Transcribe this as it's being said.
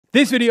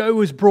This video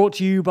was brought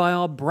to you by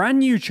our brand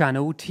new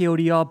channel,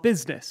 TLDR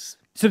Business.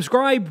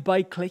 Subscribe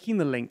by clicking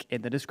the link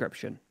in the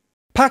description.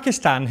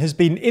 Pakistan has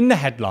been in the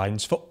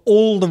headlines for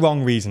all the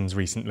wrong reasons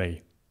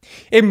recently.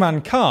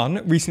 Imran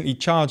Khan, recently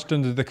charged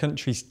under the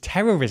country's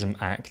Terrorism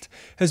Act,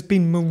 has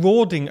been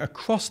marauding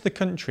across the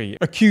country,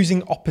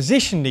 accusing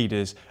opposition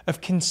leaders of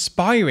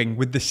conspiring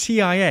with the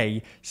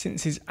CIA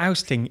since his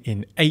ousting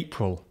in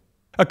April.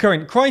 A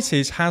current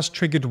crisis has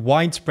triggered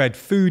widespread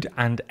food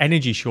and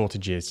energy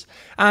shortages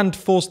and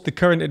forced the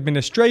current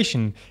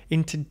administration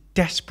into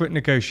desperate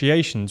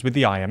negotiations with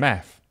the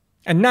IMF.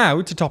 And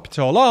now, to top it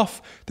all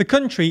off, the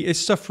country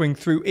is suffering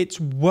through its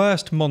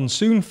worst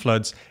monsoon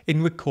floods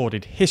in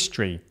recorded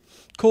history,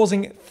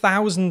 causing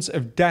thousands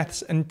of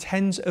deaths and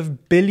tens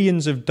of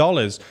billions of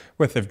dollars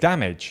worth of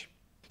damage.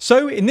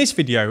 So in this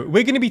video,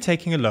 we're going to be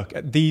taking a look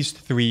at these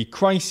three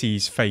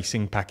crises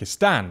facing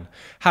Pakistan,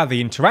 how they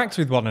interact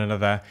with one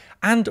another,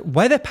 and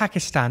whether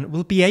Pakistan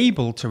will be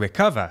able to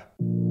recover.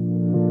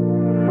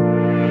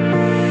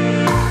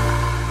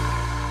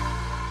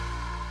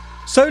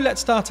 So let's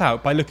start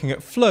out by looking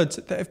at floods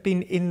that have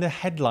been in the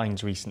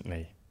headlines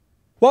recently.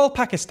 While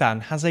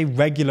Pakistan has a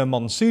regular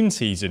monsoon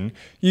season,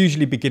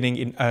 usually beginning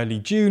in early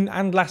June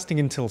and lasting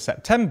until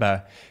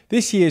September,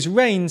 this year's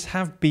rains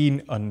have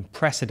been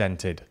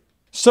unprecedented.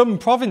 Some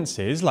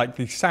provinces, like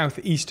the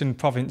southeastern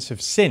province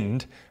of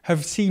Sindh,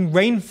 have seen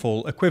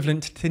rainfall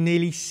equivalent to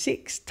nearly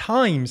 6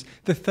 times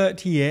the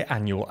 30-year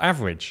annual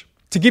average.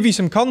 To give you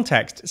some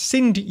context,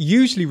 Sindh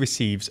usually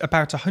receives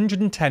about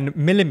 110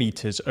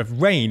 millimetres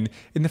of rain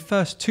in the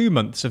first 2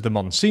 months of the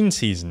monsoon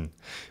season,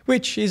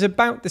 which is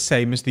about the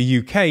same as the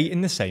UK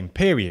in the same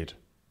period.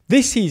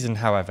 This season,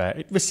 however,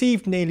 it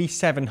received nearly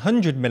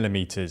 700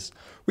 millimetres,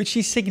 which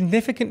is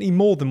significantly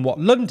more than what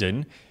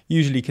London,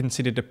 usually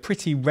considered a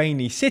pretty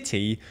rainy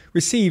city,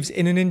 receives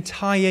in an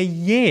entire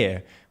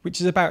year,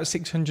 which is about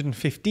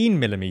 615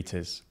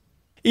 millimetres.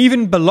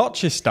 Even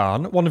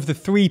Balochistan, one of the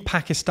 3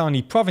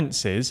 Pakistani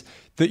provinces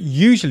that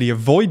usually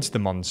avoids the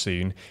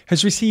monsoon,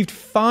 has received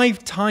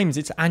 5 times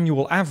its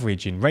annual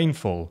average in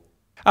rainfall.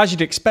 As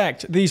you'd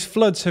expect, these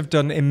floods have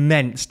done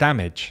immense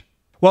damage.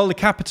 While the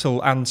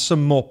capital and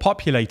some more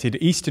populated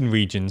eastern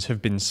regions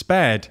have been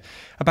spared,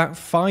 about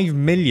 5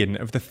 million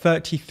of the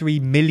 33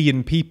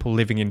 million people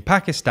living in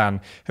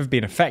Pakistan have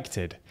been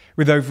affected,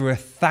 with over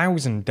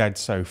 1,000 dead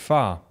so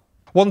far.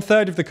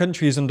 1/3 of the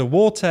country is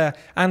underwater,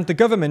 and the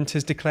government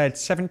has declared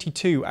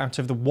 72 out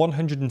of the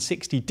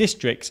 160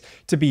 districts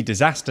to be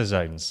disaster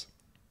zones.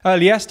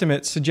 Early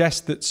estimates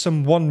suggest that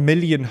some 1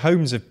 million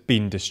homes have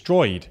been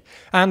destroyed,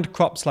 and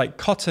crops like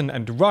cotton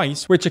and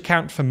rice, which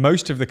account for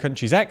most of the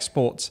country's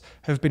exports,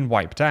 have been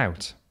wiped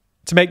out.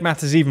 To make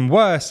matters even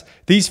worse,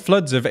 these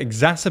floods have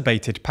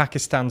exacerbated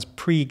Pakistan's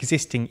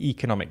pre-existing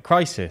economic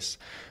crisis,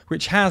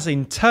 which has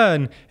in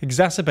turn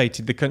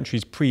exacerbated the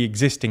country's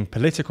pre-existing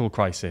political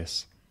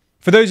crisis.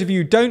 For those of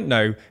you who don't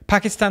know,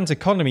 Pakistan's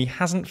economy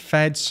hasn't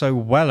fared so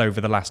well over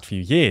the last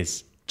few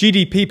years.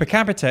 GDP per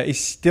capita is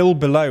still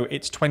below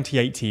its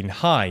 2018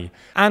 high,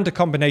 and a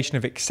combination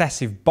of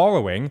excessive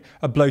borrowing,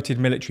 a bloated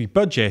military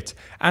budget,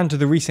 and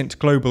the recent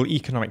global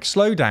economic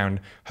slowdown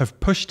have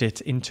pushed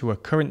it into a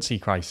currency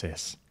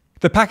crisis.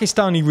 The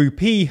Pakistani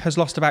rupee has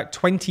lost about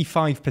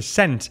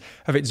 25%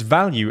 of its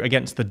value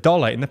against the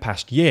dollar in the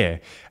past year,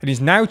 and is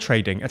now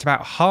trading at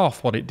about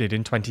half what it did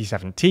in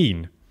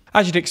 2017.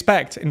 As you'd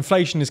expect,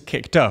 inflation has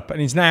kicked up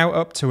and is now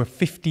up to a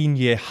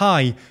 15-year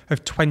high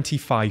of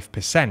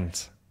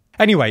 25%.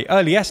 Anyway,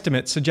 early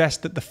estimates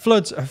suggest that the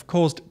floods have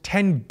caused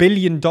 $10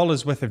 billion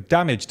worth of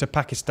damage to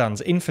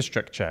Pakistan's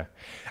infrastructure,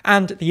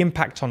 and the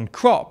impact on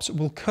crops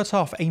will cut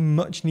off a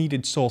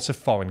much-needed source of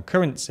foreign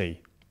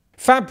currency.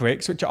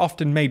 Fabrics, which are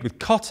often made with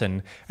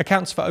cotton,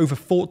 accounts for over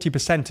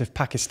 40% of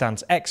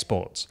Pakistan's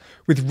exports,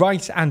 with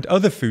rice and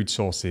other food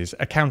sources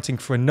accounting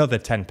for another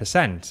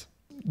 10%.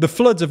 The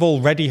floods have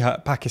already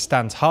hurt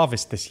Pakistan's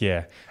harvest this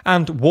year,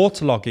 and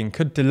waterlogging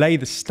could delay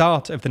the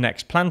start of the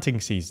next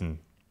planting season.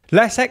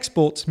 Less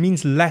exports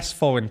means less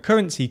foreign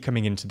currency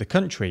coming into the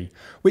country,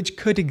 which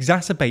could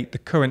exacerbate the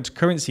current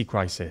currency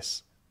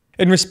crisis.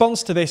 In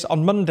response to this,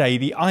 on Monday,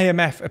 the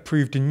IMF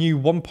approved a new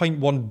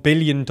 $1.1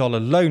 billion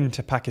loan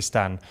to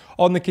Pakistan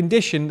on the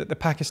condition that the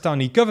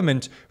Pakistani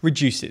government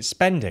reduce its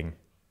spending.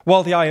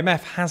 While the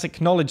IMF has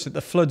acknowledged that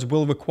the floods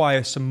will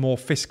require some more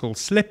fiscal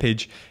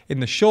slippage in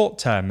the short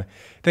term,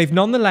 they've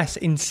nonetheless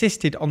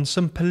insisted on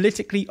some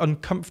politically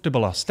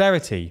uncomfortable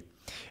austerity,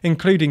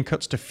 including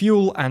cuts to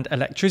fuel and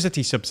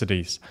electricity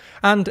subsidies,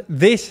 and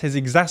this has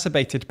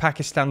exacerbated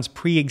Pakistan's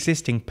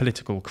pre-existing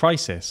political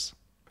crisis.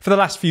 For the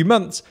last few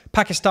months,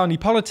 Pakistani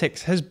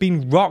politics has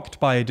been rocked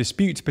by a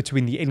dispute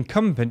between the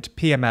incumbent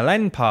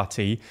PMLN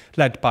party,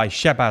 led by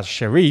Shehbaz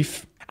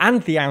Sharif,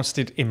 and the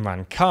ousted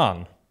Imran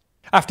Khan.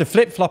 After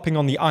flip-flopping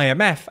on the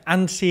IMF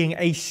and seeing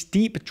a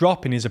steep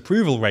drop in his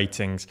approval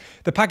ratings,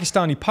 the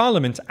Pakistani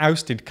parliament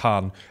ousted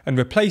Khan and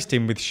replaced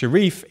him with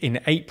Sharif in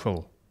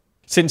April.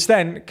 Since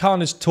then, Khan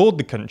has toured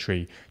the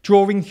country,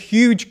 drawing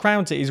huge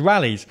crowds at his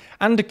rallies,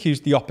 and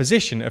accused the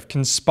opposition of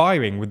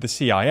conspiring with the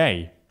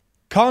CIA.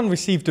 Khan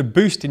received a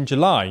boost in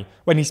July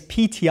when his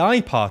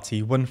PTI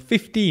party won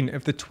 15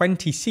 of the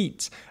 20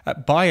 seats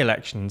at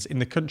by-elections in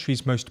the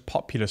country's most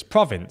populous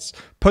province,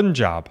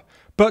 Punjab,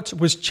 but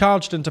was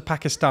charged under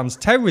Pakistan's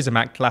Terrorism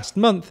Act last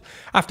month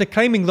after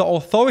claiming that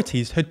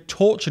authorities had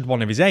tortured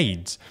one of his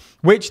aides,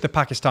 which the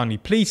Pakistani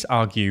police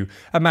argue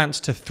amounts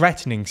to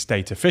threatening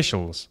state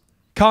officials.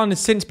 Khan has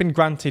since been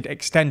granted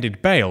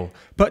extended bail,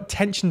 but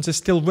tensions are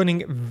still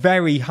running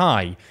very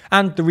high,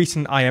 and the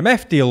recent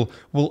IMF deal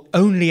will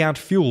only add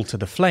fuel to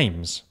the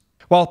flames.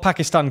 While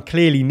Pakistan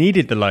clearly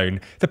needed the loan,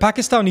 the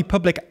Pakistani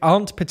public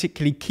aren't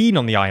particularly keen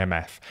on the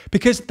IMF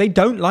because they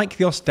don't like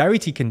the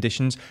austerity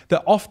conditions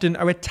that often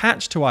are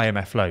attached to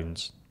IMF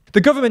loans.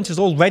 The government has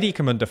already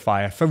come under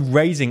fire for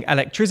raising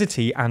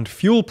electricity and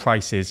fuel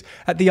prices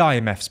at the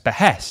IMF's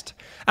behest,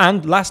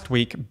 and last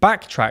week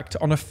backtracked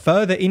on a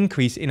further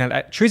increase in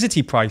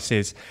electricity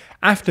prices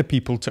after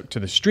people took to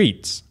the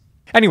streets.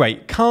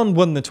 Anyway, Khan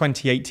won the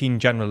 2018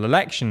 general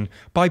election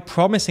by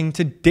promising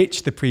to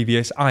ditch the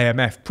previous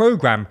IMF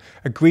programme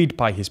agreed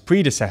by his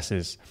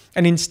predecessors,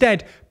 and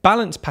instead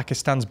balance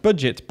Pakistan's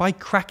budget by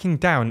cracking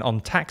down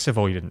on tax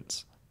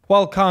avoidance.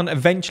 While Khan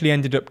eventually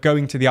ended up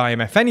going to the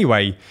IMF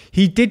anyway,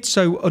 he did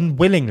so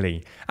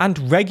unwillingly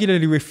and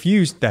regularly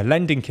refused their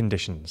lending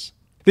conditions.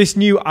 This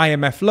new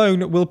IMF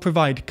loan will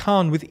provide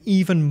Khan with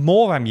even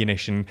more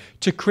ammunition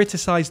to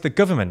criticise the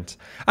government,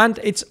 and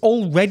it's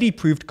already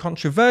proved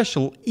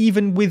controversial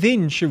even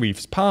within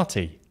Sharif's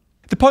party.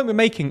 The point we're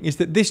making is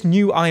that this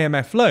new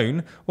IMF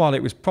loan, while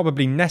it was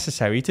probably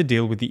necessary to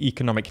deal with the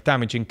economic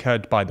damage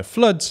incurred by the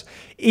floods,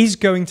 is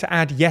going to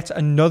add yet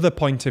another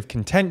point of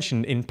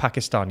contention in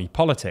Pakistani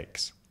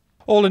politics.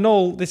 All in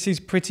all, this is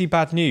pretty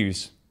bad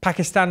news.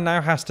 Pakistan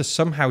now has to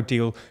somehow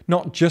deal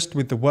not just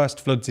with the worst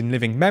floods in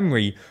living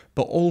memory,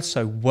 but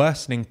also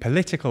worsening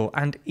political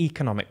and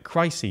economic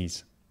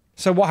crises.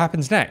 So what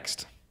happens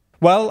next?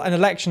 Well, an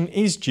election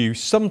is due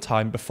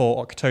sometime before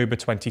October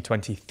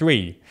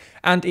 2023,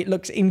 and it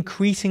looks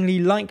increasingly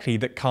likely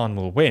that Khan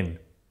will win.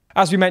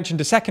 As we mentioned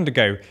a second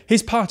ago,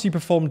 his party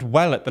performed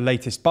well at the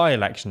latest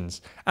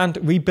by-elections, and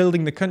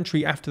rebuilding the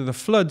country after the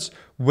floods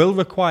will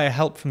require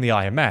help from the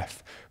IMF,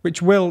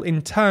 which will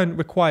in turn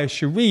require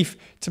Sharif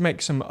to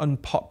make some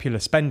unpopular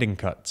spending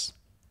cuts.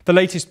 The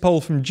latest poll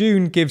from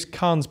June gives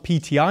Khan's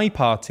PTI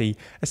party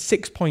a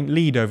 6-point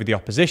lead over the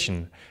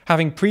opposition,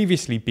 having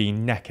previously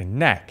been neck and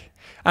neck,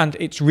 and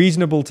it's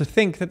reasonable to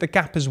think that the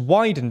gap has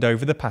widened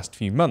over the past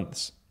few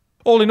months.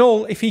 All in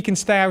all, if he can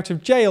stay out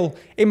of jail,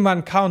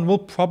 Imran Khan will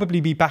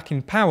probably be back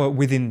in power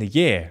within the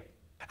year.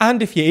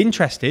 And if you're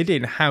interested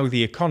in how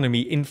the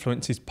economy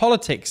influences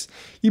politics,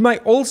 you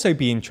might also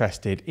be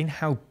interested in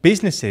how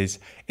businesses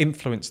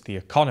influence the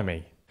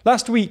economy.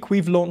 Last week,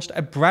 we've launched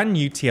a brand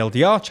new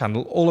TLDR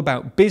channel all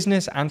about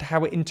business and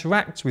how it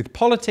interacts with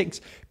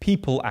politics,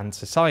 people and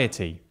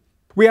society.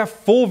 We have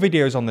 4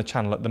 videos on the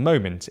channel at the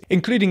moment,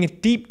 including a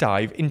deep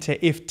dive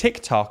into if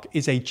TikTok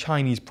is a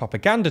Chinese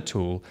propaganda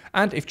tool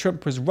and if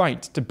Trump was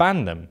right to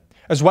ban them,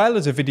 as well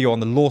as a video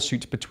on the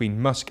lawsuit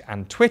between Musk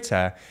and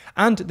Twitter,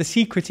 and the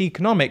secret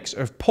economics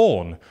of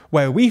porn,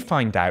 where we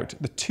find out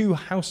the 2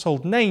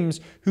 household names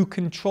who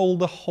control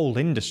the whole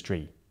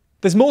industry.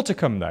 There's more to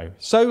come though,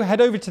 so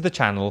head over to the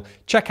channel,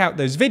 check out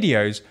those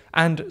videos,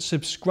 and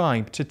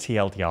subscribe to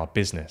TLDR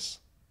Business.